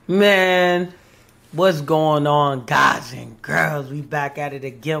Man, what's going on, guys and girls? We back at it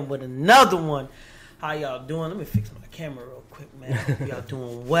again with another one. How y'all doing? Let me fix my camera real quick, man. Hope y'all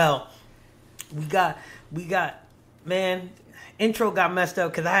doing well. We got, man, intro got messed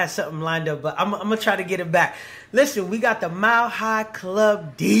up because I had something lined up, but I'm going to try to get it back. Listen, we got the Mile High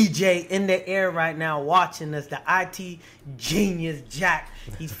Club DJ in the air right now watching us, the IT genius Jack.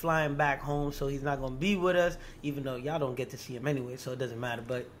 He's flying back home, so he's not going to be with us, even though y'all don't get to see him anyway, so it doesn't matter.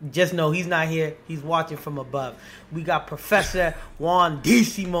 But just know he's not here. He's watching from above. We got Professor Juan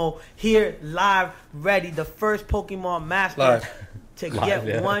Decimo here live, ready, the first Pokemon master to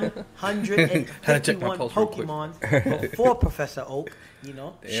get 151 Pokemon before Professor Oak. You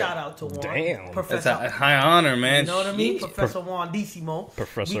know, shout out to Juan. Damn. Professor. That's a high honor, man. You know what I mean? Professor Juan Decimo.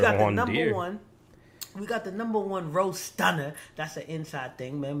 Professor we got Juan the number Deere. one. We got the number one roast stunner. That's an inside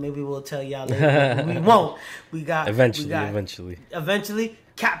thing, man. Maybe we'll tell y'all later. But we won't. We got eventually.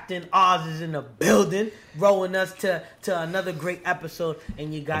 Captain Oz is in the building, rowing us to another great episode.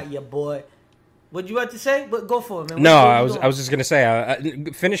 And you got your boy. What you about to say? But go for it, man. No, I was just gonna say,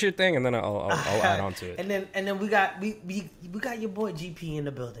 finish your thing, and then I'll add on to it. And then we got your boy GP in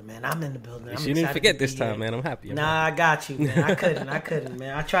the building, man. I'm in the building. You didn't forget this time, man. I'm happy. I got you, man. I couldn't,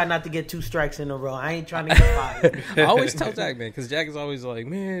 man. I try not to get 2 strikes in a row. I ain't trying to get fired. I always tell Jack, man, because Jack is always like,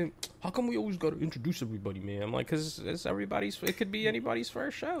 man, how come we always got to introduce everybody, man? I'm like, because it's everybody's. It could be anybody's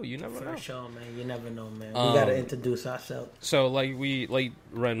first show. You never know. First show, man. You never know, man. We gotta introduce ourselves. So, like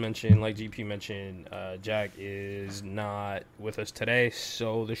Ren mentioned, like GP mentioned, Jack is not with us today,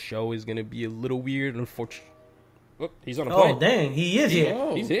 so the show is gonna be a little weird. Unfortunately, he's on a plane. Oh, dang, he is here.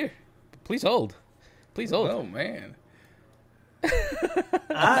 Oh. He's here. Please hold. Oh, man.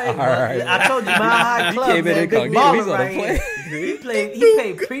 I told you, my high club, came in man. Big incognito. baller He's on a right here. He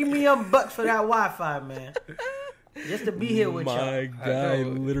paid premium bucks for that Wi-Fi, man. Just to be here with y'all. My guy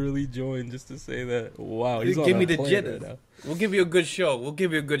literally joined just to say that. Wow, he's Give on me a the plane jitters. right now. We'll give you a good show. Baby.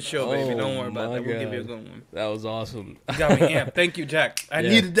 Don't worry about that. We'll give you a God. good one. That was awesome. You got me amped. Thank you, Jack. I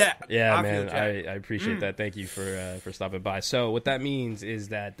needed that. Yeah, I man, feel Jack. I appreciate that. Thank you for stopping by. So what that means is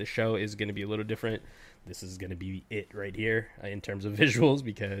that the show is going to be a little different. This is going to be it right here in terms of visuals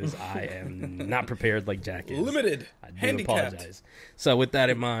because I am not prepared like Jack is. Limited. I do Handicapped. apologize. So with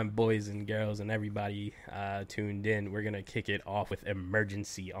that in mind, boys and girls and everybody tuned in, we're going to kick it off with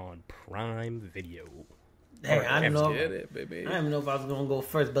Emergency on Prime Video. Dang, I don't know. Get it, baby. I don't even know if I was gonna go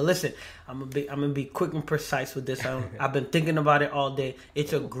first, but listen, I'm gonna be quick and precise with this. I've been thinking about it all day.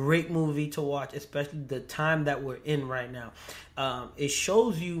 It's a great movie to watch, especially the time that we're in right now. It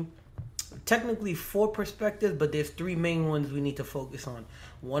shows you technically 4 perspectives, but there's 3 main ones we need to focus on.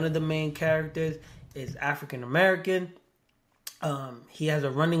 One of the main characters is African American. He has a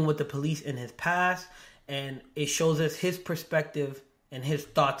run-in with the police in his past, and it shows us his perspective and his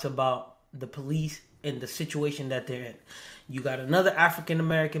thoughts about the police and the situation that they're in. You got another African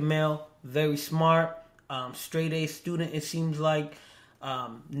American male, very smart, straight A student, it seems like,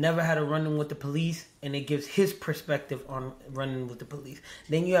 never had a run-in with the police, and it gives his perspective on running with the police.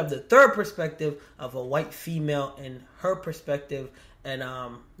 Then you have the third perspective of a white female and her perspective, and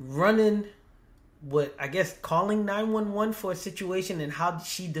running with, I guess, calling 911 for a situation and how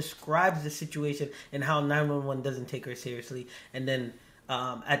she describes the situation and how 911 doesn't take her seriously. And then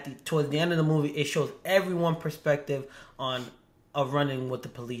towards the end of the movie, it shows everyone's perspective on a run-in with the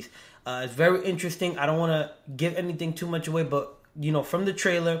police. It's very interesting. I don't want to give anything too much away, but from the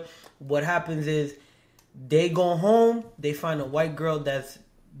trailer, what happens is they go home, they find a white girl that's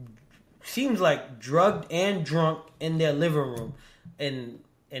seems like drugged and drunk in their living room, and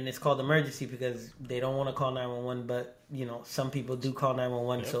it's called emergency because they don't want to call 911, but some people do call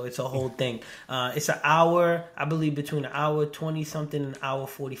 911, so it's a whole thing. It's an hour, I believe, between an hour 20 something and an hour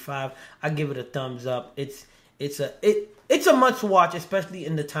 45. I give it a thumbs up. It's a must watch, especially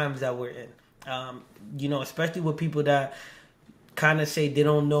in the times that we're in. Especially with people that kind of say they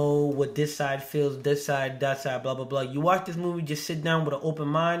don't know what this side feels, this side, that side, blah, blah, blah. You watch this movie, just sit down with an open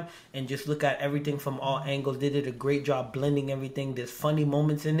mind and just look at everything from all angles. They did a great job blending everything. There's funny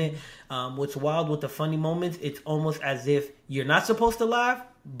moments in it. What's wild with the funny moments, it's almost as if you're not supposed to laugh,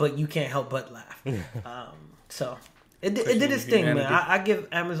 but you can't help but laugh. So it did its thing, man. I give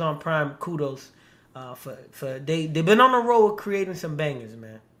Amazon Prime kudos for they've been on the road creating some bangers,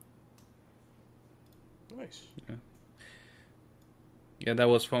 man. Nice. Yeah, that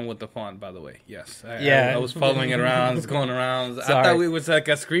was fun with the font, by the way. Yes. I was following it around, it's going around. Sorry. I thought it was like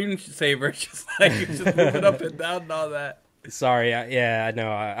a screensaver, just like just moving up and down and all that. Sorry, I know.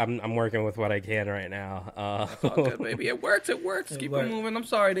 I'm working with what I can right now. It's all good, baby. It works. It works. Keep it moving. I'm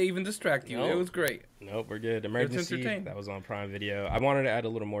sorry to even distract you. Nope. It was great. Nope, we're good. Emergency. That was on Prime Video. I wanted to add a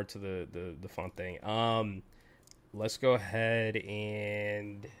little more to the fun thing. Let's go ahead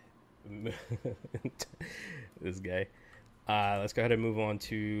and this guy. Let's go ahead and move on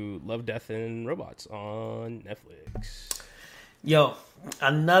to Love, Death, and Robots on Netflix. Yo,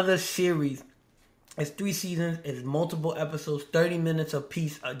 another series. It's 3 seasons. It's multiple episodes, 30 minutes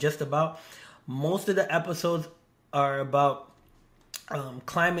apiece, just about. Most of the episodes are about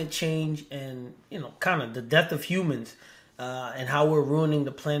climate change and, kind of the death of humans and how we're ruining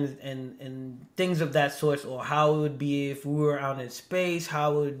the planet and things of that sort, or how it would be if we were out in space,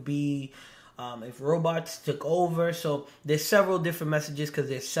 how it would be if robots took over. So there's several different messages because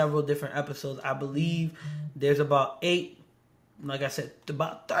there's several different episodes. I believe there's about 8. Like I said,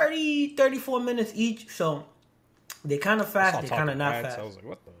 about 30, 34 minutes each. So they're kind of fast. They're kind of not fast. I was like,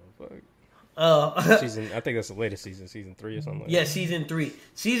 what the fuck? Season, I think that's the latest season 3 or something like that. Yeah, season 3.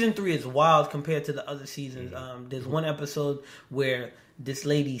 Season 3 is wild compared to the other seasons. There's one episode where this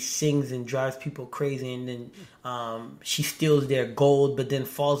lady sings and drives people crazy, and then she steals their gold, but then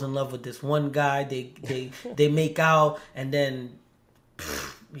falls in love with this one guy. They make out, and then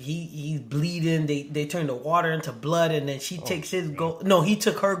he's bleeding. They turn the water into blood, and then she takes his gold. No, he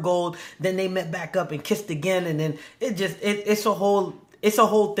took her gold. Then they met back up and kissed again, and then it's a whole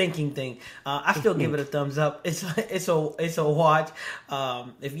thinking thing. I still give it a thumbs up. It's a watch.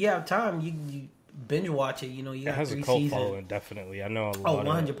 If you have time, you binge watch it. You got it has 3 a cult seasons. following, definitely. I know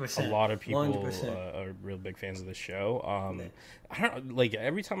 100%. a lot of people 100%. are real big fans of the show. I don't like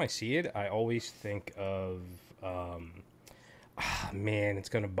every time I see it, I always think of man, it's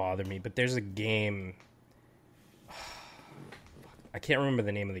gonna bother me. But there's a game. I can't remember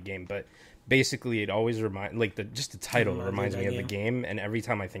the name of the game, but basically it always just the title reminds me of the game, and every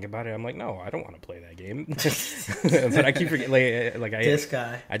time I think about it, I'm like, no, I don't want to play that game. But I keep forgetting, this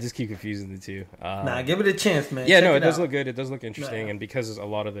guy. I just keep confusing the two. Give it a chance, man. Yeah, Check no, it it does out. look good. It does look interesting, and because a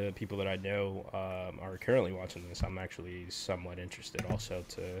lot of the people that I know are currently watching this, I'm actually somewhat interested also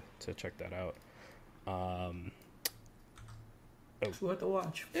to check that out. It's worth a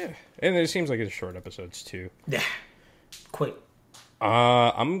watch. Yeah, and it seems like it's short episodes too. Yeah, quick.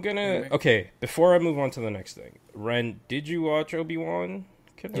 I'm gonna before I move on to the next thing. Ren, did you watch Obi-Wan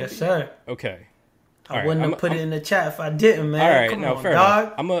Kenobi? Yes, sir. Okay. I wouldn't have put it in the chat if I didn't, man. All right, Come no, on, fair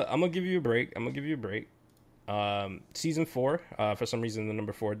dog. enough. I'm gonna give you a break. Season 4. For some reason, the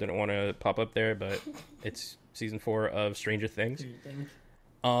number 4 didn't want to pop up there, but it's season 4 of Stranger Things.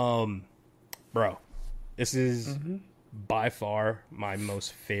 Bro, this is by far my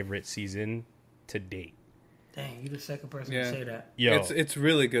most favorite season to date. Dang, you the second person to say that. Yo, it's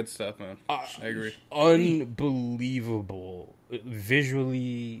really good stuff, man. I agree. Unbelievable.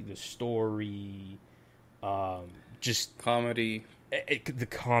 Visually, the story, just comedy. The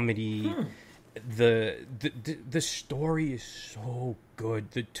comedy, the story is so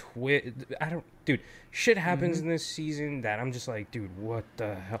good. The shit happens in this season that I'm just like, dude, what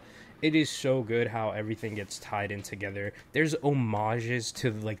the hell? It is so good how everything gets tied in together. There's homages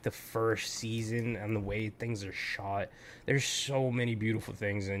to like the first season and the way things are shot. There's so many beautiful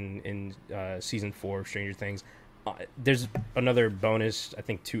things in season 4 of Stranger Things. There's another bonus, I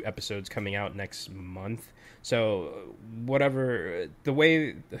think 2 episodes coming out next month. So whatever, the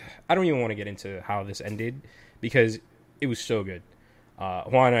way, I don't even want to get into how this ended because it was so good.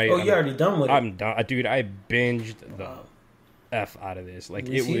 Juan, you already done with it? I'm done. Dude, I binged the F out of this. Like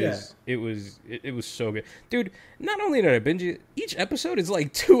it was so good. Dude, not only did I binge it, each episode is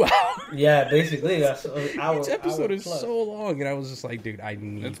like 2 hours. Yeah, basically. Each episode is so long, and I was just like, dude, I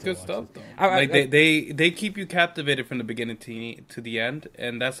need That's to good watch stuff, this. though. They keep you captivated from the beginning to the end,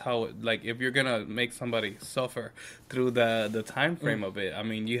 and that's how, if you're gonna make somebody suffer through the time frame of it, I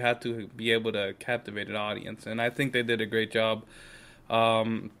mean, you have to be able to captivate an audience, and I think they did a great job.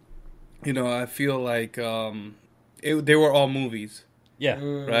 I feel like they were all movies. Yeah,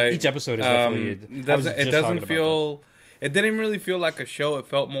 right. Each episode is definitely. It didn't really feel like a show. It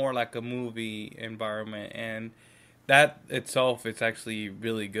felt more like a movie environment, and that itself is actually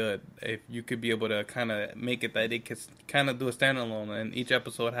really good. If you could be able to kind of make it that it could kind of do a standalone, and each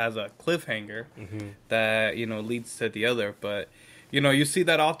episode has a cliffhanger that leads to the other. But you see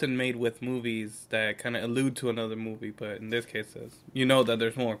that often made with movies that kind of allude to another movie. But in this case, that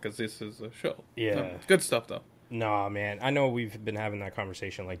there's more because this is a show. Yeah, so, good stuff though. Nah, man. I know we've been having that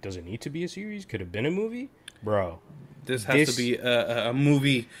conversation. Like, does it need to be a series? Could have been a movie, bro. This has to be a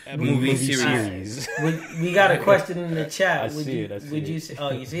movie series. We got a question in the chat. I see it. You see it?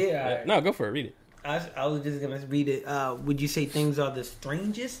 All right. No, go for it. Read it. I was just gonna read it. Would you say things are the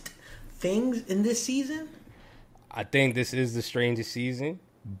strangest things in this season? I think this is the strangest season,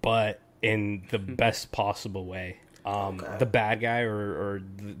 but in the best possible way. The bad guy or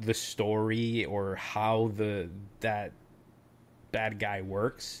the story or how that bad guy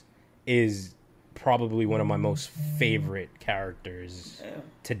works is probably one of my most favorite characters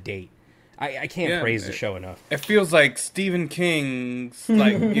to date. I can't praise the show enough. It feels like Stephen King's,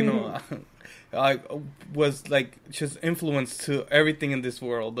 like, you know, was like just influence to everything in this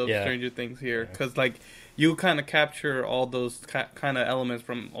world of Stranger Things here, because like you kind of capture all those kind of elements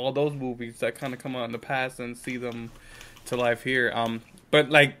from all those movies that kind of come out in the past and see them to life here. But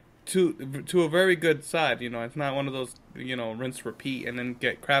like to a very good side, you know, it's not one of those, you know, rinse repeat and then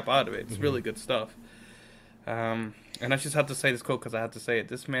get crap out of it. It's really good stuff. And I just have to say this quote because I have to say it.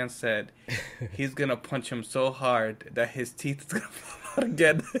 This man said he's gonna punch him so hard that his teeth is gonna fall out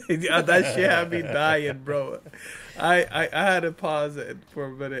again. That shit had me dying, bro. I had to pause it for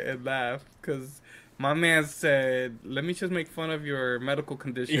a minute and laugh because my man said, "Let me just make fun of your medical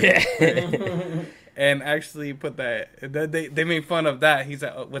condition." Yeah. And actually put that. They made fun of that. He's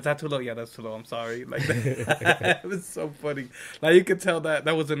like, oh, "Was that too low?" Yeah, that's too low. I'm sorry. Like it was so funny. Like you could tell that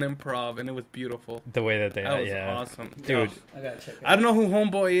was an improv, and it was beautiful. The way that was awesome, dude. I gotta check it out. I don't know who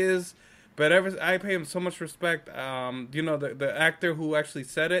Homeboy is, but I pay him so much respect. You know the actor who actually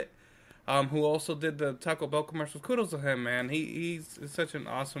said it, who also did the Taco Bell commercials. Kudos to him, man. He's such an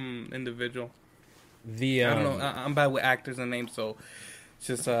awesome individual. I don't know. I'm bad with actors and names, so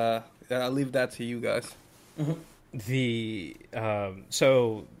just I'll leave that to you guys.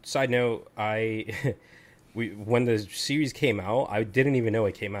 So side note, when the series came out, I didn't even know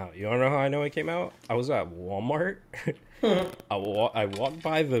it came out. You don't know how I know it came out? I was at Walmart. I walked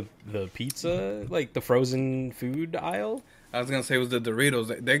by the pizza, like the frozen food aisle. I was gonna say it was the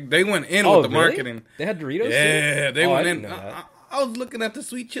Doritos. They went in with the marketing. They had Doritos. Yeah, too? they went in. I was looking at the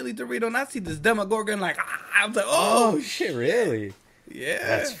sweet chili Dorito and I see this Demogorgon like I was like, oh shit, really? Yeah,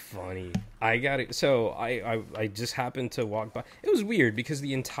 that's funny. I got it. So I just happened to walk by. It was weird because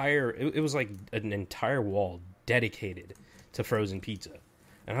it was like an entire wall dedicated to frozen pizza,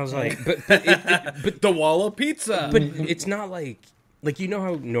 and I was like, but the wall of pizza. But it's not like you know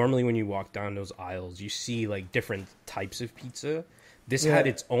how normally when you walk down those aisles you see like different types of pizza. This had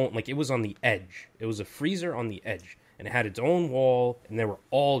its own, like it was on the edge. It was a freezer on the edge, and it had its own wall, and they were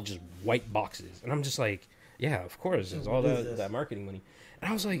all just white boxes. And I'm just like, yeah, of course, it's all that marketing money. And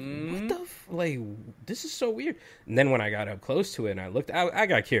I was like, what the like, this is so weird. And then when I got up close to it and I looked, I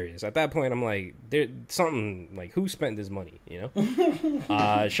got curious. At that point, I'm like, there's something, like, who spent this money, you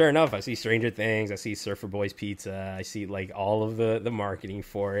know? Sure enough, I see Stranger Things, I see Surfer Boys Pizza, I see, like, all of the marketing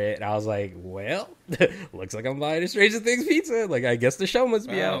for it. And I was like, well, looks like I'm buying a Stranger Things pizza. Like, I guess the show must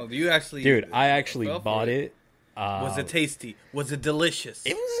be out. Dude, I actually bought it. Was it tasty? Was it delicious?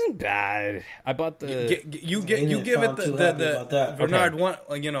 It wasn't bad. I bought the. You give it the Bernard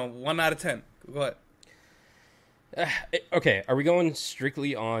 1 out of 10. Go ahead. Okay, are we going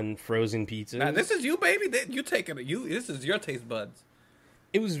strictly on frozen pizzas? Nah, this is you, baby. You taking it. This is your taste buds.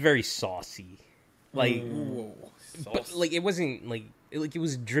 It was very saucy, like, but like it wasn't like it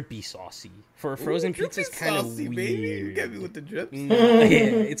was drippy saucy for a frozen pizza. It's kind of weird. Baby. You get me with the drips. Yeah,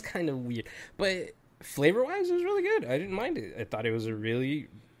 it's kind of weird, but. Flavor wise, it was really good. I didn't mind it. I thought it was a really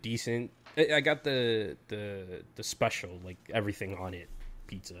decent. I got the special, like everything on it,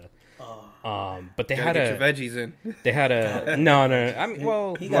 pizza. But they had your veggies in. They had a no. I mean,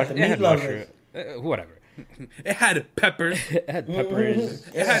 well, it had mushroom, whatever. It had peppers. It had peppers.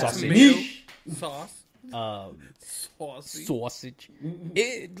 It had sausage. Sauce. Sausage.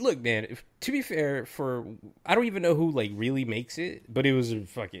 Look, man. To be fair, I don't even know who like really makes it, but it was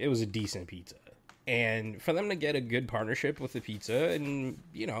a decent pizza. And for them to get a good partnership with the pizza, and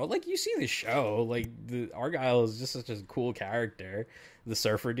you know, like you see the show, like the Argyle is just such a cool character, the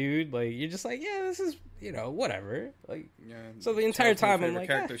surfer dude. Like you're just like, yeah, this is whatever. Like, so the entire time I'm like,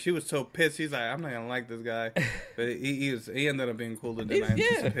 character. She was so pissed. He's like, I'm not gonna like this guy, but he ended up being cooler than I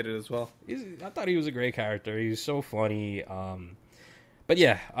anticipated as well. I thought he was a great character. He was so funny. But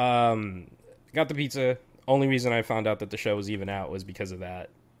yeah, got the pizza. Only reason I found out that the show was even out was because of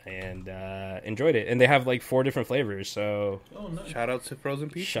that. And enjoyed it, and they have like 4 different flavors. So, nice. Shout out to frozen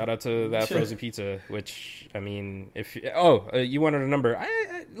pizza. Shout out to that frozen pizza. Which I mean, if you wanted a number,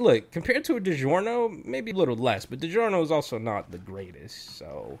 I look compared to a DiGiorno, maybe a little less, but DiGiorno is also not the greatest.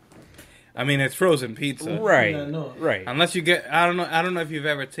 So, I mean, it's frozen pizza, right? Right. Unless you get, I don't know if you've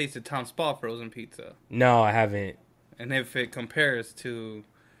ever tasted Town Spa frozen pizza. No, I haven't. And if it compares to,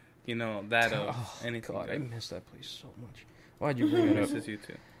 that of anything. God, I miss that place so much. Why'd you bring it up? This is you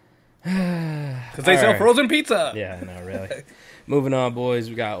too. Because they sell Alright. frozen pizza. Yeah, I know, really. Moving on, boys.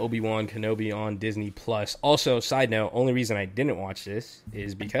 We got Obi-Wan Kenobi on Disney Plus. Also, side note, only reason I didn't watch this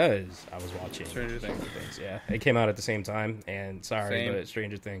is because I was watching Stranger Things. Yeah, it came out at the same time, and sorry, Same. but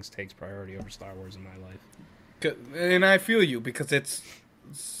Stranger Things takes priority over Star Wars in my life. And I feel you because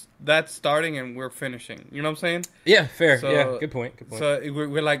that's starting and we're finishing. You know what I'm saying? Yeah, fair. So- yeah, good point. Good point. So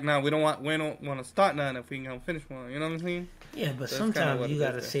we're like, nah, we don't want to start none if we can finish one. You know what I'm saying? Yeah, but That's kinda sometimes what you it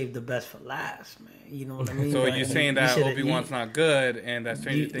gotta is. save the best for last, man. You know what I mean? So Like, you're saying you that shoulda- Obi-Wan's not good and that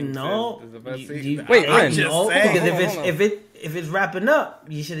Stranger Things no, is the best? Wait, I'm when? just no, saying. because Hold on. if it's wrapping up,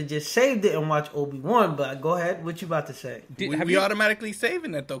 you should have just saved it and watched Obi-Wan. But go ahead, what you about to say? Have we you- automatically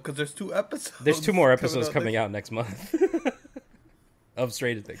saving it though because there's 2 episodes. There's 2 more episodes coming out next month of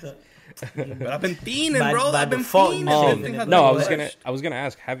Stranger Things. So- But I've been fiending, By- bro. by I've been default, fiending. you This saving thing it. has No, been I was gonna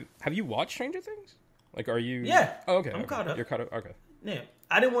ask. Have you watched Stranger Things? Like, are you? Yeah. Oh, okay. I'm okay. caught up. You're caught up. Okay. Yeah,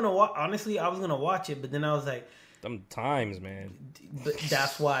 I didn't want to watch. Honestly, I was gonna watch it, but then I was like, Them times, man. but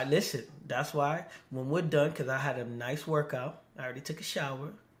that's why. Listen, that's why when we're done, because I had a nice workout. I already took a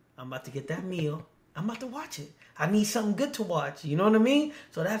shower. I'm about to get that meal. I'm about to watch it. I need something good to watch. You know what I mean?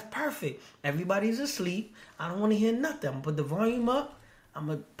 So that's perfect. Everybody's asleep. I don't want to hear nothing. I'm gonna put the volume up. I'm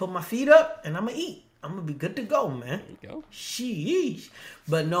gonna put my feet up, and I'm gonna eat. I'm gonna be good to go, man. There you go. Sheesh.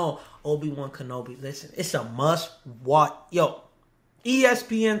 But no, Obi-Wan Kenobi. Listen, it's a must watch. Yo,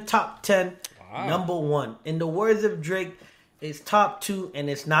 ESPN top 10, Wow. number 1. In the words of Drake, it's top 2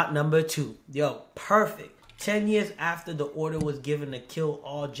 and it's not number 2. Yo, perfect. 10 years after the order was given to kill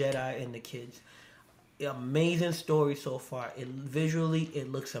all Jedi and the kids. Amazing story so far. Visually,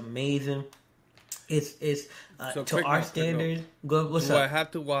 it looks amazing. It's So to quick our note, quick standards. Good. What's Do I up?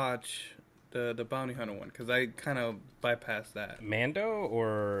 have to watch the Bounty Hunter one? Because I kind of bypassed that. Mando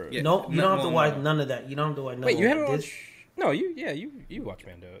or Yeah. No, you don't have to watch no. none of that. You don't have to watch none wait, of you that. haven't This- watched? No, you watch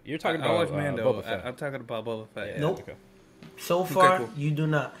Mando. You're talking I about watched Mando. Boba Fett. I'm talking about Boba Fett. Yeah, Yeah. Nope. okay. So far, cool. you do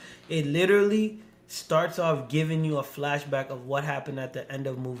not. It literally starts off giving you a flashback of what happened at the end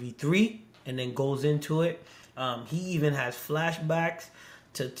of movie 3, and then goes into it. He even has flashbacks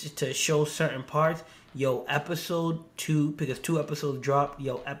to show certain parts. Yo, episode 2, because 2 episodes dropped.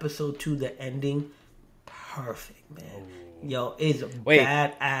 Yo, episode 2, the ending, perfect, man. Yo, it's Wait.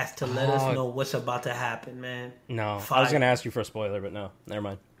 badass to let us Oh. know what's about to happen, man. No, I was Fire. gonna ask you for a spoiler, but no, never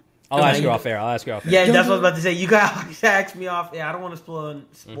mind. I'll Come ask on, you you- off air. I'll ask you off air. Yeah, that's what I was about to say. You guys ask me off. Yeah, I don't want to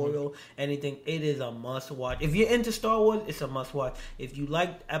spoil anything. It is a must watch. If you're into Star Wars, it's a must watch. If you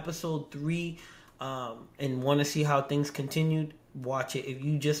liked episode 3 and want to see how things continued, watch it. If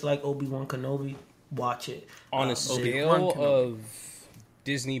you just like Obi-Wan Kenobi, watch it. On a Obi-Wan scale Kenobi. of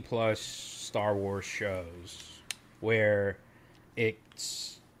Disney Plus Star Wars shows, where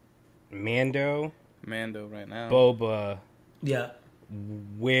it's Mando, Mando right now. Boba, Yeah.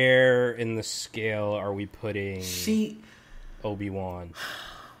 where in the scale are we putting See, Obi-Wan?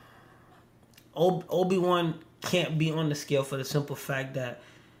 Obi-Wan can't be on the scale for the simple fact that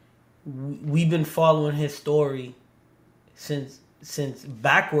we've been following his story since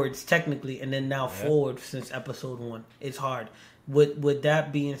backwards technically, and then now forward since episode 1. It's hard. With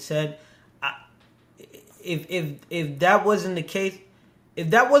that being said, if that wasn't the case,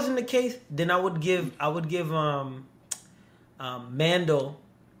 then I would give Mando,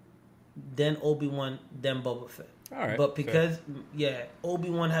 then Obi-Wan, then Boba Fett. All right, But because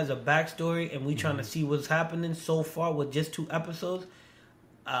Obi-Wan has a backstory and we trying to see what's happening so far with just 2 episodes,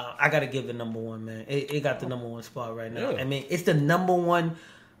 I gotta give it number 1, man. It got the number 1 spot right now. Yeah. I mean, it's the number 1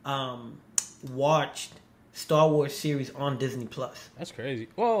 watched Star Wars series on Disney Plus. That's crazy.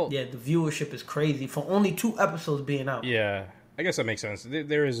 Well, Yeah, the viewership is crazy for only 2 episodes being out. yeah, I guess that makes sense.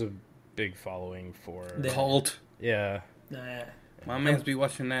 There is a big following for. Yeah. Cult. Yeah. Nah. My man's be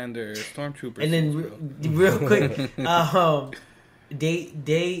watching that under Stormtroopers. And then real quick, they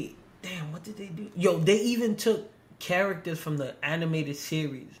damn, what did they do? Yo, they even took characters from the animated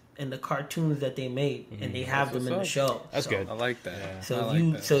series and the cartoons that they made, and they have them in the what's show. That's good. I like that. Yeah. So I if like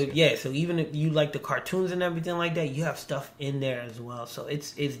you, that. so even if you like the cartoons and everything like that, you have stuff in there as well. So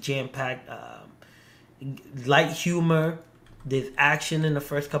it's jam packed, light humor. There's action in the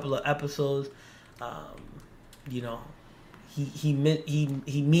first couple of episodes. You know, he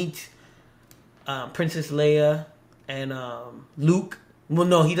meets Princess Leia and Luke. Well,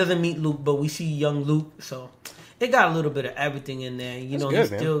 no, he doesn't meet Luke, but we see young Luke. So it got a little bit of everything in there. You That's know,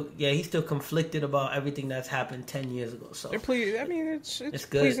 good, man. he's still conflicted about everything that's happened 10 years ago. So I mean, it's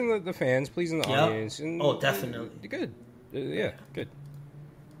good. pleasing the fans, pleasing the Yep. audience. And, Oh, definitely. Good. Yeah, good.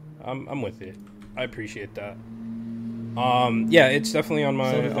 I'm with it. I appreciate that. Yeah, it's definitely on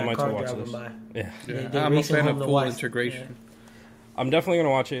my So does that on my car to watch driving list. by. Yeah. Yeah, They I'm a racing fan home of to full watch- integration. I'm definitely gonna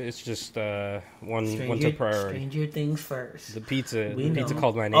watch it. It's just one to priority. Stranger Things first. The pizza. We The pizza know.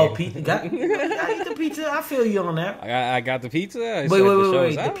 called my name. Oh, pizza. Gotta eat the pizza. I feel you on that. I got the pizza. I Wait, said the wait.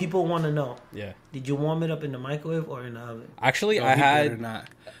 show's The out. people want to know. Yeah. Did you warm it up in the microwave or in the oven? Actually, No, I he had. better not.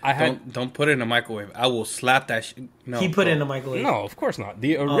 I had. Don't put it in the microwave. I will slap that shit. No, He put it in the microwave. No, of course not.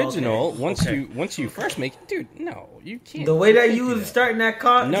 The original. Okay. Once you first make it, dude. No, you can't. The way that can't you do was starting that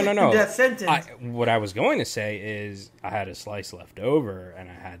No. that sentence. What I was going to say is I had a slice left over, and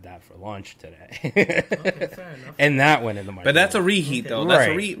I had that for lunch today. Okay, fair enough. And that went in the microwave. But that's a reheat, though. Right,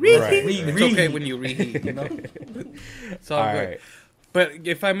 That's a reheat. right. It's okay when you reheat, you know? It's all All good. right. But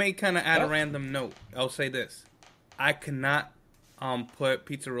if I may kind of add a random note, I'll say this. I cannot put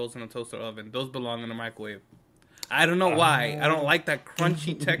pizza rolls in a toaster oven. Those belong in the microwave. I don't know why. I don't like that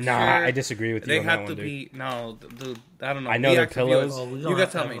crunchy texture. Nah, I disagree with you They on have that to one, dude. be... No, dude, I don't know. I know Be they're active pillows. viewers. Oh, we You gonna gotta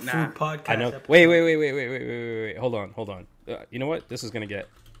have to tell have me. a Nah. food podcast I know. episode. Wait. Hold on. You know what? This is gonna get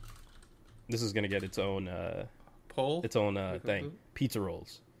its own Poll? thing. Pizza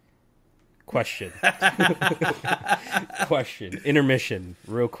rolls. Question. Question. Intermission.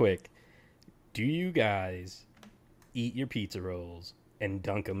 Real quick. Do you guys eat your pizza rolls and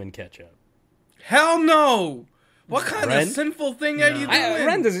dunk them in ketchup? Hell no! What kind Ren? of sinful thing are you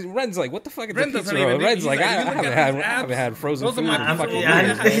doing? Ren's like, what the fuck is Ren a pizza doesn't roll? even- Ren's he's like, like, I you look haven't at his had abs. frozen Those are food my in pizza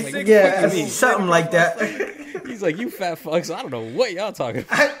fucking rolls. years. Yeah, Fucking something like that. He's like, you fat fucks. I don't know what y'all talking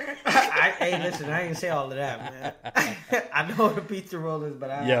about. Hey, listen, I ain't say all of that, man. I know what a pizza roll is, but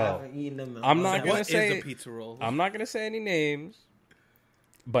I haven't eaten them. In a I'm long not time. gonna What say- is a pizza roll? I'm not gonna say any names,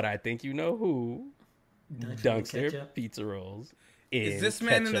 but I think you know who dunks their ketchup? pizza rolls in Is this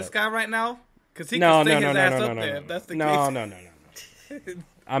man in the ketchup. sky right now? Because he No, can stay no, his no, ass no, up no, there. no, If that's the no, case. no.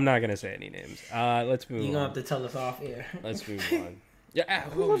 I'm not gonna say any names. Let's move You're gonna have on. to tell us off air. Let's move on. Yeah,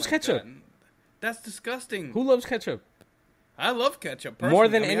 who Oh loves my ketchup? God. That's disgusting. Who loves ketchup I love ketchup. more Personally.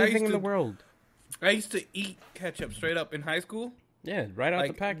 than I mean, I anything in used the to- world? I used to eat ketchup straight up in high school. Yeah, right out the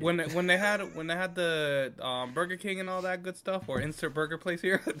Like package. when they had the Burger King and all that good stuff, or insert burger place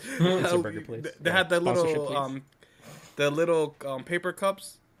here. Insert burger place. They had the Sponsorship, little paper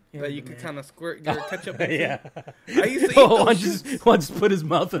cups Yeah, that you could man. kind of squirt your ketchup into. yeah. I used to eat those. one shits. just put his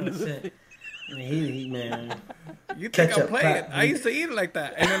mouth in That's his. it. He man. You think I'm Ketchup playing? pack. I used to eat it like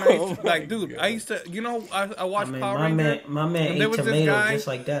that, and then I used Oh to, my like, dude, God. I used to, I I watched mean, Power my Ranger. man And there ate was this tomato guy just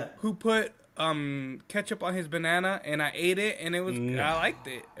like that. who put ketchup on his banana, and I ate it, and it was I liked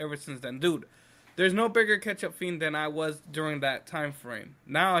it ever since then, dude. There's no bigger ketchup fiend than I was during that time frame.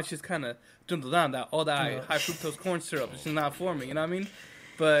 Now it's just kind of dwindled down. That all that high fructose corn syrup is just not for me. You know what I mean?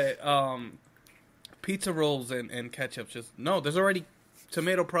 But pizza rolls and ketchup, just no. There's already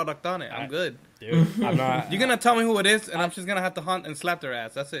tomato product on it. I'm good. Dude, I'm not. You're gonna tell me who it is, and I'm just gonna have to hunt and slap their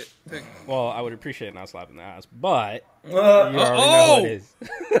ass. That's it. Well, I would appreciate not slapping the ass, but you Uh, already know who it is.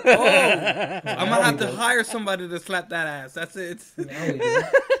 I'm gonna have to hire somebody to slap that ass. That's it. now we do.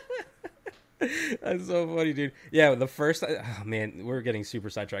 That's so funny, dude. Yeah, the first, oh man, we're getting super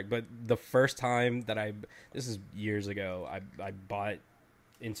sidetracked. But the first time that this is years ago, I bought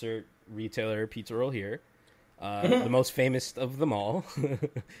insert retailer pizza roll here, the most famous of them all,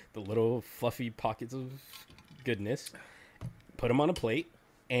 the little fluffy pockets of goodness. Put them on a plate,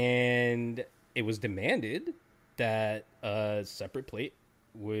 and it was demanded that a separate plate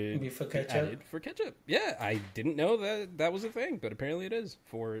would Be for be ketchup? added for ketchup. Yeah, I didn't know that was a thing, but apparently it is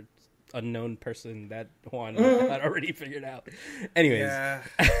for unknown person that Juan had already figured out. Anyways,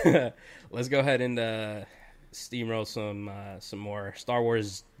 Yeah. let's go ahead and steamroll some more Star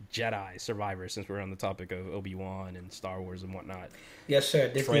Wars Jedi Survivor, since we're on the topic of Obi-Wan and Star Wars and whatnot. Yes, sir.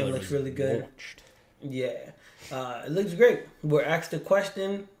 This game Trailer looks was really good. launched. Yeah. It looks great. We're asked a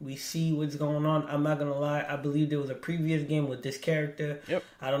question. We see what's going on. I'm not gonna lie. I believe there was a previous game with this character. Yep.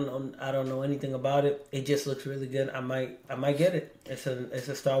 I don't know anything about it. It just looks really good. I might get it. It's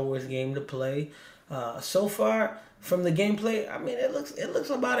a Star Wars game to play. So far from the gameplay, I mean it looks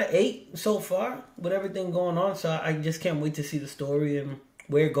about an 8 so far with everything going on. So I just can't wait to see the story and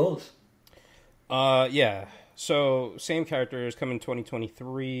where it goes. Yeah. So same characters coming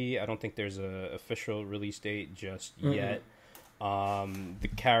 2023. I don't think there's a official release date just yet. The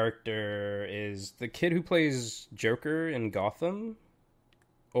character is the kid who plays Joker in Gotham,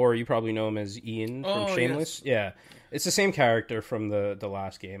 or you probably know him as Ian from Oh, Shameless. Yeah, it's the same character from the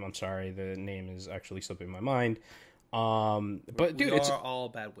last game. I'm sorry, the name is actually slipping my mind. But dude, we it's are all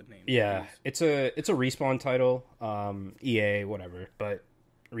bad with names. yeah, it's a Respawn title, EA, whatever, but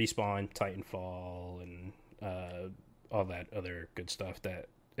Respawn, Titanfall, and all that other good stuff. That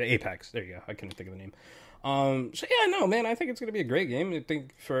Apex, there you go. I couldn't think of the name. So yeah, no, man, I think it's gonna be a great game. I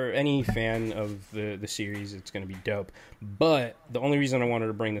think for any fan of the series, it's gonna be dope. But the only reason I wanted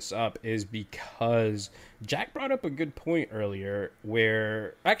to bring this up is because Jack brought up a good point earlier.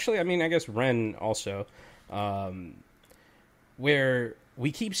 Where actually, I mean, I guess Ren also, where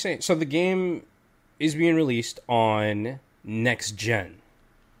we keep saying so the game is being released on next gen,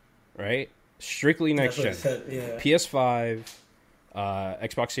 right? Strictly next gen. Said, yeah. PS5,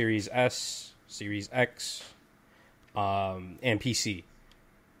 Xbox Series S. Series X, and PC.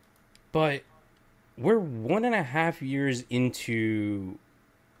 But we're 1.5 years into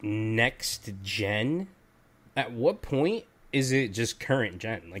next gen. At what point is it just current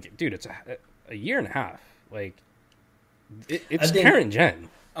gen? Like, dude, it's a year and a half. Like, it's current gen.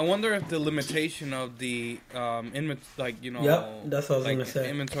 I wonder if the limitation of the inventory, Yep, that's what I was gonna say.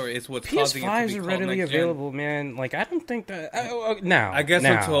 Inventory is what's causing it to be PS5s are called readily next gen. available, man. Like, I don't think that now. I guess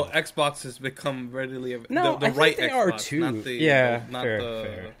now. until Xbox has become readily available. No, the I right think they Xbox, are too. Not the, Yeah, not fair, the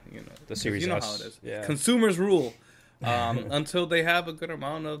fair. The 'cause Series you know S, how it is. yeah. Consumers rule. Until they have a good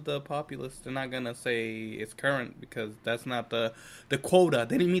amount of the populace, they're not gonna say it's current because that's not the quota.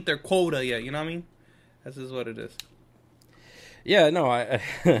 They didn't meet their quota yet. You know what I mean? This is what it is. Yeah, no,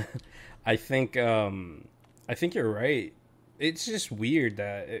 I think you're right. It's just weird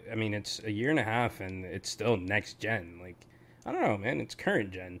that it's a year and a half and it's still next gen. Like, I don't know, man. It's current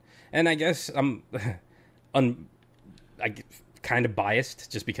gen, and I guess I'm kind of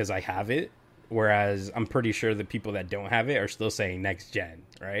biased just because I have it. Whereas I'm pretty sure the people that don't have it are still saying next gen,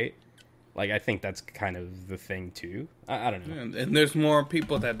 right? Like, I think that's kind of the thing too. I don't know. Yeah, and there's more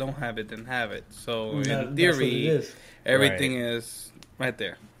people that don't have it than have it. So in theory, that's what it is. everything is right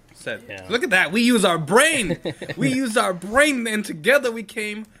there. Said. Yeah. Look at that. We use our brain. We use our brain, and together we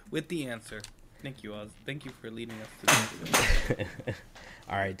came with the answer. Thank you, Oz. Thank you for leading us to this.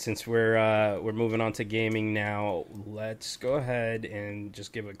 All right, since we're moving on to gaming now, let's go ahead and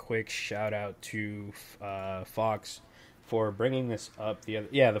just give a quick shout out to Fox for bringing this up.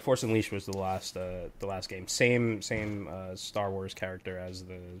 The Force Unleashed was the last game. Same Star Wars character as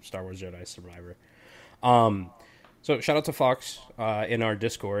the Star Wars Jedi Survivor. So shout out to Fox in our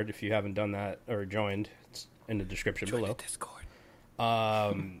Discord. If you haven't done that or joined, it's in the description below. The Discord.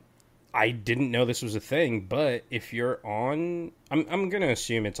 I didn't know this was a thing, but if you're on, I'm gonna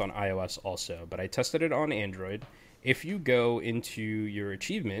assume it's on iOS also, but I tested it on Android. If you go into your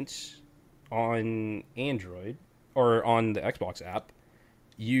achievements on Android or on the Xbox app,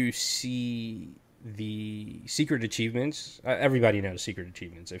 you see the secret achievements. Everybody knows secret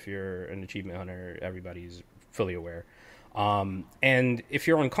achievements. If you're an achievement hunter, everybody's fully aware. And if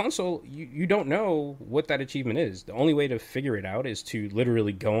you're on console, you don't know what that achievement is. The only way to figure it out is to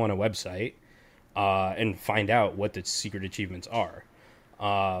literally go on a website and find out what the secret achievements are.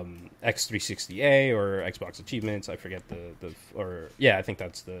 X360A or Xbox Achievements, I forget I think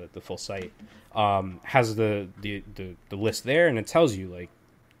that's the full site. Has the list there, and it tells you, like,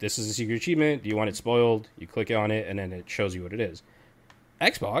 this is a secret achievement. Do you want it spoiled? You click on it, and then it shows you what it is.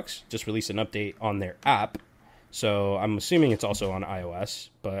 Xbox just released an update on their app. So I'm assuming it's also on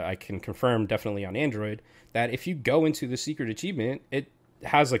iOS, but I can confirm definitely on Android that if you go into the secret achievement, it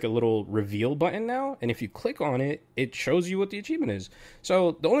has like a little reveal button now, and if you click on it, it shows you what the achievement is.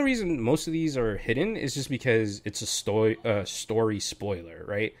 So the only reason most of these are hidden is just because it's a story spoiler,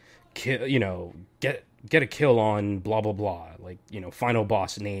 right? Get a kill on blah blah blah, like, final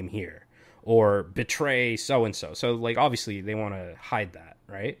boss name here, or betray so and so. So, like, obviously they want to hide that,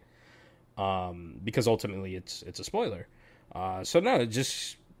 right? Because ultimately it's a spoiler. So no,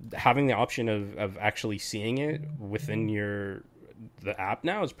 just having the option of actually seeing it within the app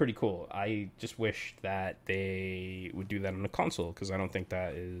now is pretty cool. I just wish that they would do that on the console, because I don't think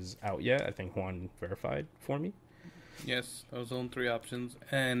that is out yet. I think Juan verified for me. Yes, I was on 3 options,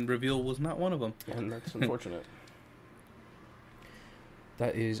 and reveal was not one of them. And that's unfortunate.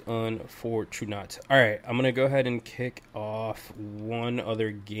 That is unfortunate. All right, I'm going to go ahead and kick off one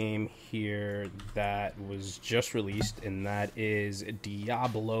other game here that was just released, and that is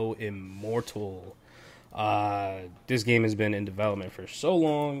Diablo Immortal. This game has been in development for so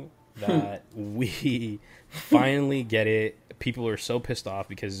long that we finally get it. People are so pissed off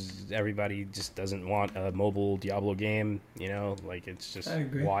because everybody just doesn't want a mobile Diablo game. Like, it's just,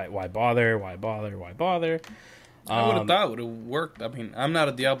 why bother? Why bother? I would have thought it would have worked. I mean, I'm not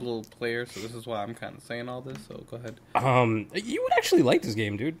a Diablo player, so this is why I'm kind of saying all this, so go ahead. You would actually like this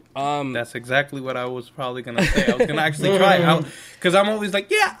game, dude. That's exactly what I was probably going to say. I was going to actually try it, because I'm always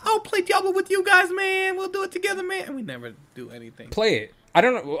like, yeah, I'll play Diablo with you guys, man. We'll do it together, man. And we never do anything. Play it. I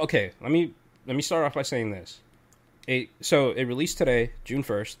don't know. Okay, let me start off by saying this. So it released today, June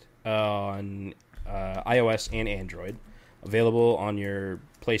 1st, on iOS and Android, available on your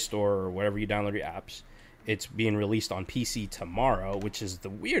Play Store or wherever you download your apps. It's being released on PC tomorrow, which is the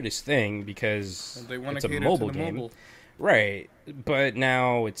weirdest thing because it's a mobile game. Mobile. Right. But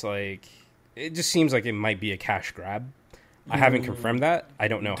now it's like, it just seems like it might be a cash grab. I haven't confirmed that. I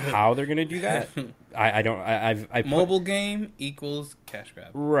don't know how they're going to do that. Mobile game equals cash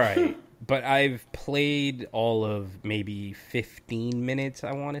grab. Right. But I've played all of maybe 15 minutes,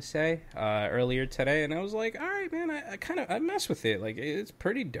 I want to say, earlier today. And I was like, all right, man, I mess with it. Like, it's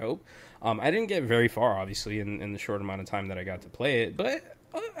pretty dope. I didn't get very far, obviously, in the short amount of time that I got to play it. But,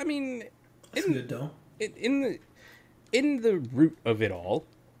 I mean, good, though. In the root of it all,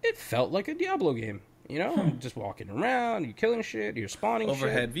 it felt like a Diablo game. You know, just walking around, you're killing shit, you're spawning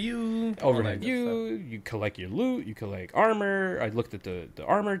overhead shit. Overhead view, you collect your loot, you collect armor. I looked at the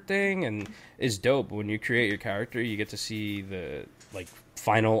armor thing, and it's dope. When you create your character, you get to see the, like,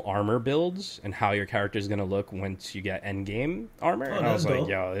 final armor builds and how your character is going to look once you get end game armor. And I was like,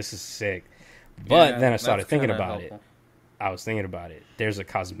 yo, this is sick. But then I started thinking about it. I was thinking about it. There's a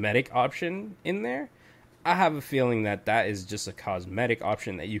cosmetic option in there. I have a feeling that is just a cosmetic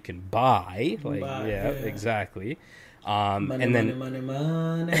option that you can buy. Exactly. Money.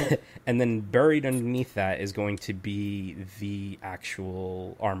 And then buried underneath that is going to be the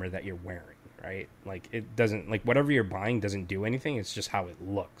actual armor that you're wearing, right? Like, it doesn't, like, whatever you're buying doesn't do anything. It's just how it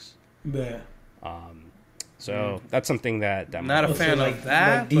looks. Yeah. So that's something that not a fan of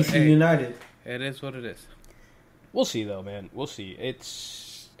that. Like DC United. It is what it is. We'll see, though, man. We'll see. It's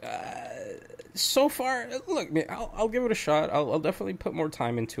so far. Look, man, I'll give it a shot. I'll definitely put more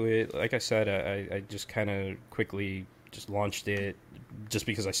time into it. Like I said, I just kind of quickly just launched it just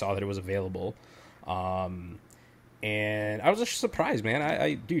because I saw that it was available. And I was just surprised,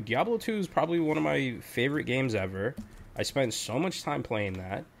 man. Dude, Diablo 2 is probably one of my favorite games ever. I spent so much time playing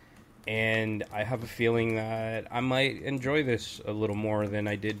that. And I have a feeling that I might enjoy this a little more than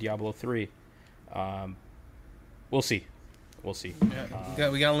I did Diablo 3. We'll see.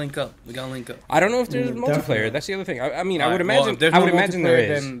 Yeah, we gotta link up. I don't know if there's multiplayer. Definitely. That's the other thing. I mean, I would imagine. Well, I would imagine there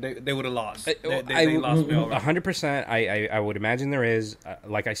is. Then they would have lost. They lost me over. 100%. I would imagine there is.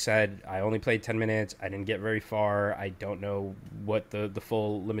 Like I said, I only played 10 minutes. I didn't get very far. I don't know what the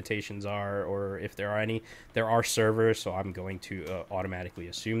full limitations are, or if there are any. There are servers, so I'm going to automatically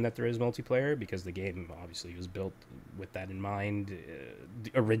assume that there is multiplayer because the game obviously was built with that in mind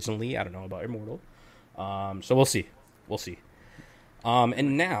originally. I don't know about Immortal. So we'll see.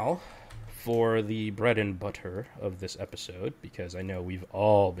 And now, for the bread and butter of this episode, because I know we've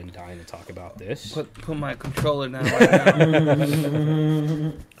all been dying to talk about this. Put my controller down right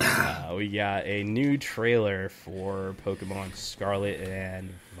now. We got a new trailer for Pokemon Scarlet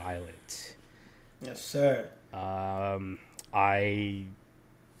and Violet. Yes, sir. I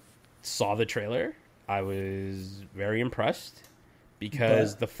saw the trailer. I was very impressed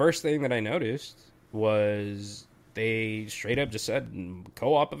because the first thing that I noticed was they straight up just said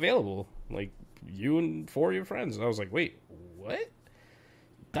co-op available, like you and 4 of your friends. And I was like, wait, what?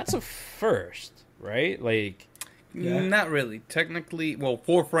 That's a first, right? Like, not really. Technically, well,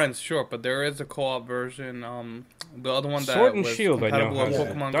 4 friends, sure, but there is a co-op version. The other one that Sword and was Shield, I know, has a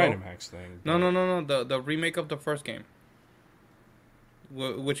Pokemon Dynamax thing. No. The remake of the first game,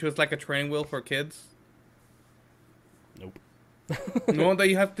 which was like a training wheel for kids. Nope. The one that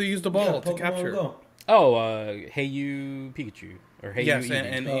you have to use the ball to capture. Go. Oh, Hey You Pikachu or Hey You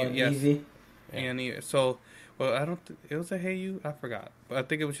Eevee. Yes, Eevee. And so, well, I don't. It was a Hey You. I forgot, but I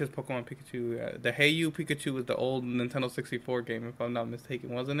think it was just Pokemon Pikachu. The Hey You Pikachu was the old Nintendo 64 game, if I'm not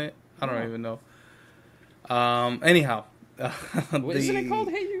mistaken, wasn't it? I don't even know. Anyhow, isn't it called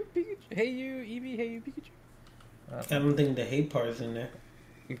Hey You Pikachu? Hey You Eevee? Hey You Pikachu? I don't think the Hey part is in there.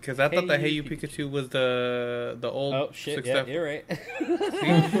 Because I thought the Hey You Pikachu was the old. Oh shit! Yeah, you're right.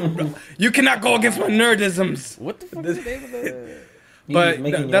 You cannot go against my nerdisms. What the fuck is the name of the? But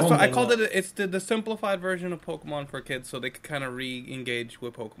that's what I called it. It's the simplified version of Pokemon for kids, so they could kind of re-engage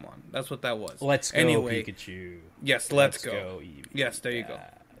with Pokemon. That's what that was. Let's go, anyway, Pikachu. Yes, let's go. Eevee. Yes, there you go.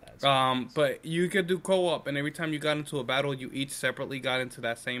 But you could do co-op, and every time you got into a battle, you each separately got into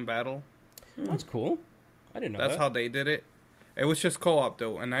that same battle. That's cool. I didn't know That's how they did it. It was just co-op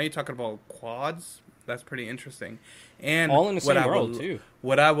though, and now you're talking about quads. That's pretty interesting. And all in the same world too.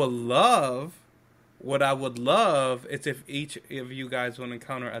 What I would love is if each of you guys would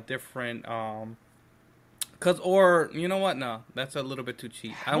encounter a different or you know what? No, that's a little bit too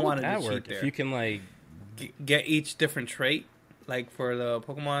cheap. I wanted to cheat there. If you can like get each different trait, like for the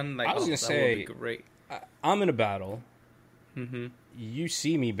Pokemon. Like I was gonna say, that would be great. I'm in a battle. Mm-hmm. you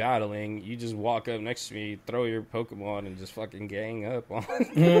see me battling, you just walk up next to me, throw your Pokemon, and just fucking gang up on.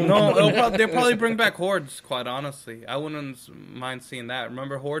 No, they'll probably bring back hordes. Quite honestly, I wouldn't mind seeing that.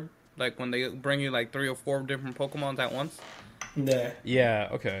 Remember Horde? Like when they bring you like 3 or 4 different Pokemons at once. Yeah. Yeah.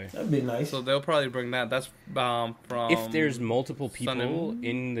 Okay. That'd be nice. So they'll probably bring that. That's from. If there's multiple Sun people and-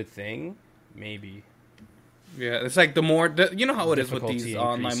 in the thing, maybe. Yeah, it's like the more you know how it is with Difficulty these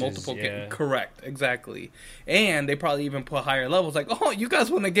online increases, multiple. yeah. Correct, exactly. And they probably even put higher levels. Like, oh, you guys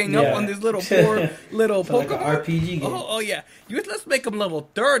want to gang Yeah. up on this little poor little So like Pokemon? an RPG game. Oh yeah. Let's make them level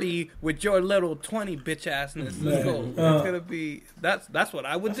 30 with your little 20 bitch assness. Let's Yeah. go. It's gonna be that's what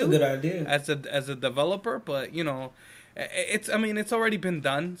I would That's do a good idea. as a developer. But you know, it's already been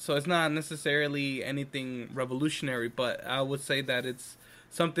done, so it's not necessarily anything revolutionary. But I would say that it's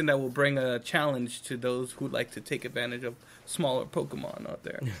something that will bring a challenge to those who like to take advantage of smaller Pokemon out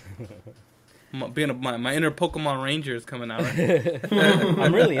there. My inner Pokemon Ranger is coming out. Right?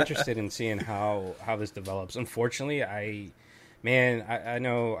 I'm really interested in seeing how this develops. Unfortunately, I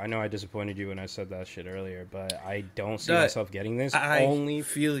know I disappointed you when I said that shit earlier, but I don't see Dude, myself getting this. I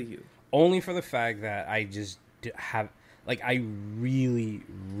feel you. Only for the fact that I just have like I really,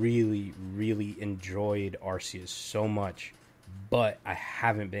 really, really enjoyed Arceus so much, but I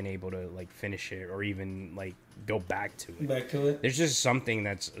haven't been able to like finish it or even like go back to it. Back to it. There's just something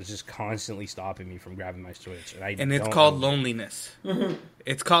that's just constantly stopping me from grabbing my Switch, And it's don't called know. loneliness.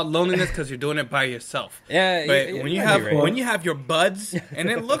 It's called loneliness because you're doing it by yourself. Yeah, But yeah, when yeah, you have you're right. when you have your buds, and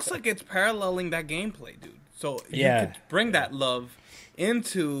it looks like it's paralleling that gameplay, dude. So you Yeah. could bring that love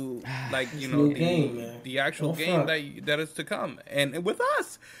into like you It's know new game, man. the actual Don't game front. that is to come, and with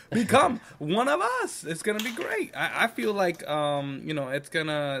us, become one of us. It's gonna be great. I feel like you know it's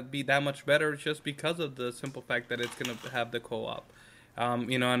gonna be that much better just because of the simple fact that it's gonna have the co-op.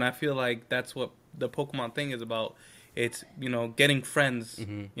 You know, and I feel like that's what the Pokemon thing is about. It's you know getting friends.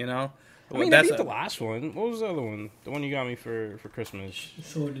 You know. I mean, That's I beat the last one. What was the other one? The one you got me for Christmas?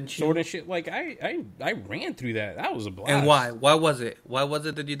 Sword and Shield. Sword and shit. Like I ran through that. That was a blast. And why? Why was it? Why was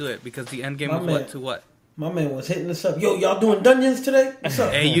it that you do it? Because the end game My was man. what to what? My man was hitting us up. Yo, y'all doing dungeons today? What's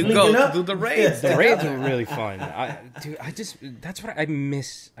up? There you Linking go. up? Do the raids. The raids were really fun. That's what I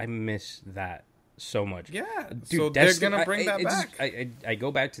miss. I miss that so much. Yeah. Dude, So Destiny- they're gonna bring that back. I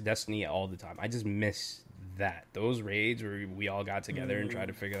go back to Destiny all the time. I just miss that. Those raids where we all got together and tried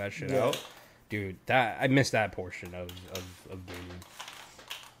to figure that shit Yeah. out. Dude, I miss that portion of gaming.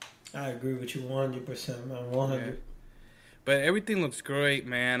 I agree with you 100%, man. 100. But everything looks great,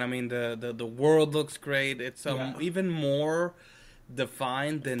 man. I mean, the world looks great. It's Yeah. even more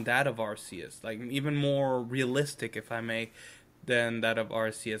defined than that of Arceus. Like even more realistic, if I may, than that of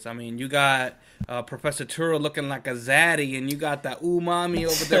Arceus. I mean, you got Professor Turo looking like a zaddy, and you got that umami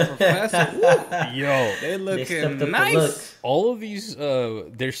over there, Professor. Woo! Yo, They They stepped looking up the nice. looks. all of these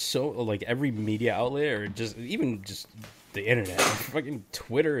they're so like every media outlet or just even just the internet, fucking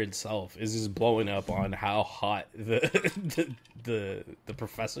Twitter itself is just blowing up on how hot the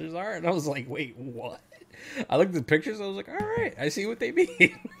professors are, and I was like, wait, what? I looked at the pictures, I was like, all right, I see what they mean.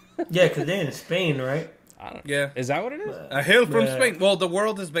 Yeah, because they're in Spain, right? I don't, Yeah. is that what it is? A hill from Yeah. Spain. Well, the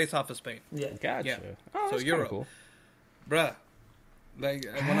world is based off of Spain. Yeah. Gotcha. Yeah. Oh, So that's Europe. cool. Bruh. Like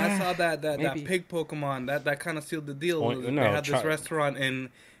when I saw that Maybe. pig Pokemon, that kind of sealed the deal. Oh, They no, had this Char- restaurant in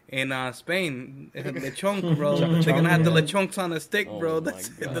Spain, Lechonk, bro. Chonk, They're gonna have the yeah. lechonks on a stick, Oh bro. my That's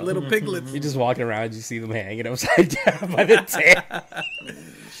God. the little piglets. You're just walking around, you see them hanging upside down by the tail.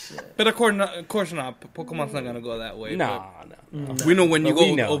 But of course not. Pokemon's not gonna go that way. No. but we know when you But we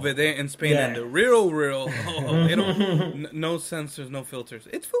go know. over there in Spain Yeah. and the real, they don't no censors, no filters.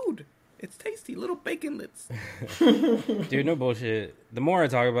 It's food. It's tasty, little baconlets. Dude, no bullshit. The more I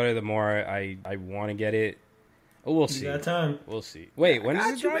talk about it, the more I want to get it. Oh, we'll You see. got time. We'll see. Wait, when got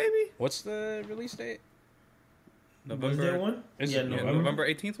does it you, drop? baby. What's the release date? Was there one? Is Yeah, it Yeah, November. November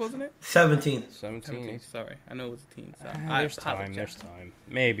 18th, wasn't it? 17th. 17. Sorry, I know it was a teen. So There's time. apologize. There's time.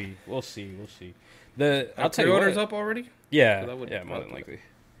 Maybe. We'll see. We'll see. I'll tell you Pre-orders what. up already? Yeah. So that would- Yeah, more than likely.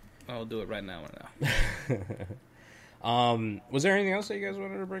 I'll do it right now. Was there anything else that you guys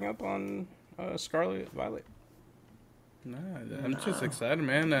wanted to bring up on Scarlet Violet? No, I'm just excited,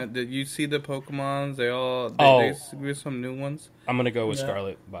 man. Did you see the Pokemons? They Oh. give some new ones. I'm gonna go with Yeah.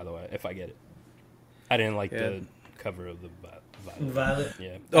 Scarlet, by the way, if I get it. I didn't like Yeah. the cover of the Violet. Violet. Yeah.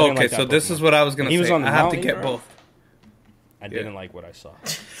 I didn't Okay, like so that this Pokemon. is what I was gonna He say. was on the I have to mountain, get bro. both. I didn't like what I saw.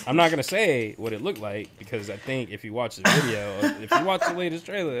 I'm not gonna say what it looked like because I think if you watch the video, if you watch the latest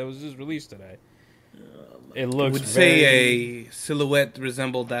trailer that was just released today, it looks Would very, say a silhouette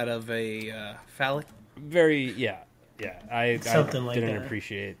resembled that of a phallic. very yeah. I Something like didn't that.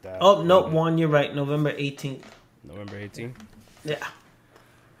 appreciate that. Oh, no, Juan, you're right. November 18th. November 18th. Yeah.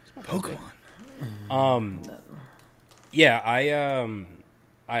 Pokemon. Yeah, I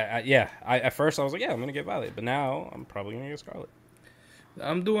at first I was like, yeah, I'm gonna get Violet, but now I'm probably gonna get Scarlet.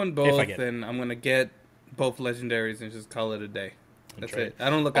 I'm doing both, and I'm gonna get both legendaries and just call it a day. That's it. I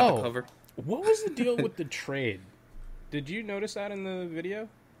don't look at the cover. What was the deal with the trade? Did you notice that in the video?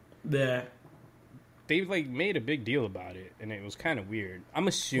 Yeah. They like made a big deal about it, and it was kind of weird. I'm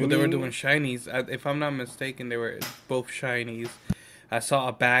assuming Well, they were doing shinies. If I'm not mistaken, they were both shinies. I saw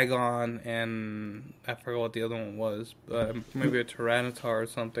a Bagon, and I forgot what the other one was. Maybe a Tyranitar or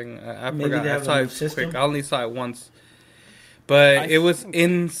something. I forgot. I saw it quick. I only saw it once. But it was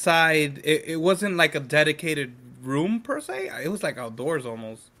inside. It wasn't like a dedicated room, per se. It was like outdoors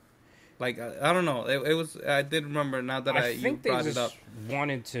almost. Like, I don't know. It was. I did remember now that you brought it up.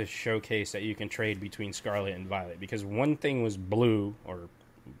 Wanted to showcase that you can trade between Scarlet and Violet. Because one thing was blue, or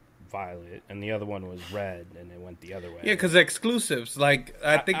violet, and the other one was red, and it went the other way. Yeah, because exclusives. Like,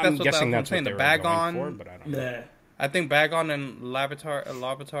 I think that's what I'm saying. The Bagon, for, but I don't know. Yeah. I think Bagon and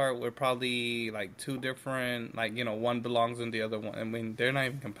Larvitar were probably like two different. Like, you know, one belongs in the other one. I mean, they're not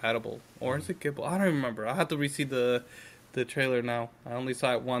even compatible. Or is it Gibble? I don't remember. I have to re-see the trailer now. I only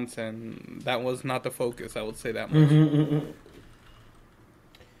saw it once, and that was not the focus. I would say that much.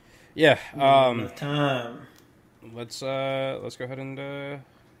 Yeah. Time. Let's go ahead and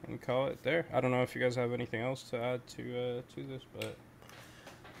call it there. I don't know if you guys have anything else to add to this, but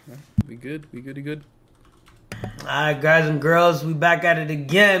yeah, we good. Alright, guys and girls, we back at it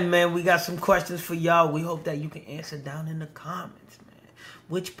again, man. We got some questions for y'all. We hope that you can answer down in the comments, man.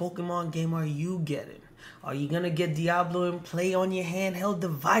 Which Pokemon game are you getting? Are you gonna get Diablo and play on your handheld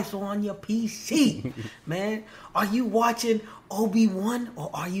device or on your PC? Man, are you watching Obi-Wan or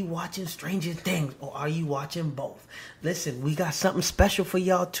are you watching Stranger Things or are you watching both? Listen, we got something special for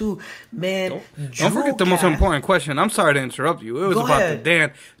y'all too, man. Don't forget the most important question. I'm sorry to interrupt you. It was about the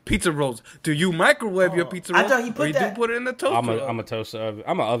damn pizza rolls. Do you microwave your pizza rolls? I thought you put that. Do put it in the toaster? I'm a toaster.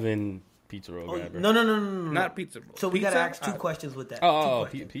 I'm an oven pizza roll grabber. No. Not pizza roll. So we gotta ask two questions with that.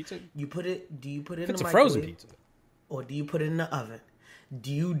 Pizza? Do you put it in the microwave? It's a frozen pizza. Or do you put it in the oven? Do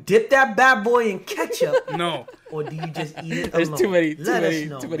you dip that bad boy in ketchup? No. Or do you just eat it There's alone? too many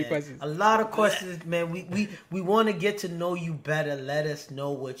man. questions. A lot of questions, man. We want to get to know you better. Let us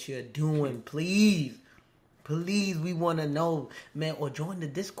know what you're doing, please. Please, we want to know, man. Or join the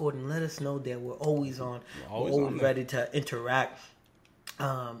Discord and let us know that we're always on. We're always ready to interact.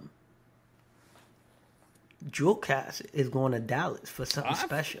 Jewelcast is going to Dallas for something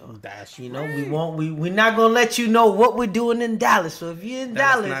special. That's you know, right. we're not gonna let you know what we're doing in Dallas. So if you're in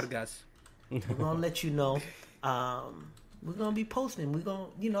Dallas, Dallas, we're gonna let you know. We're gonna be posting. We're gonna,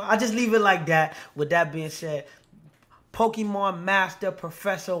 I just leave it like that. With that being said, Pokemon Master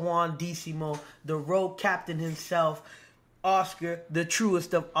Professor Juan Decimo, the road captain himself, Oscar, the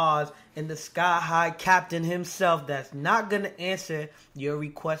truest of Oz, and the Sky High Captain himself that's not going to answer your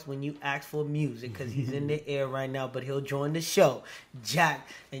request when you ask for music because he's in the air right now, but he'll join the show. Jack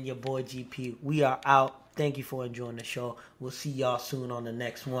and your boy GP, we are out. Thank you for enjoying the show. We'll see y'all soon on the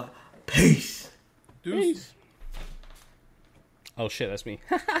next one. Peace. Peace. Oh, shit, that's me.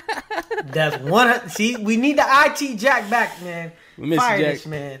 That's one. See, we need the IT Jack back, man. We miss Fire you, Jack. this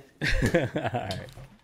man. All right.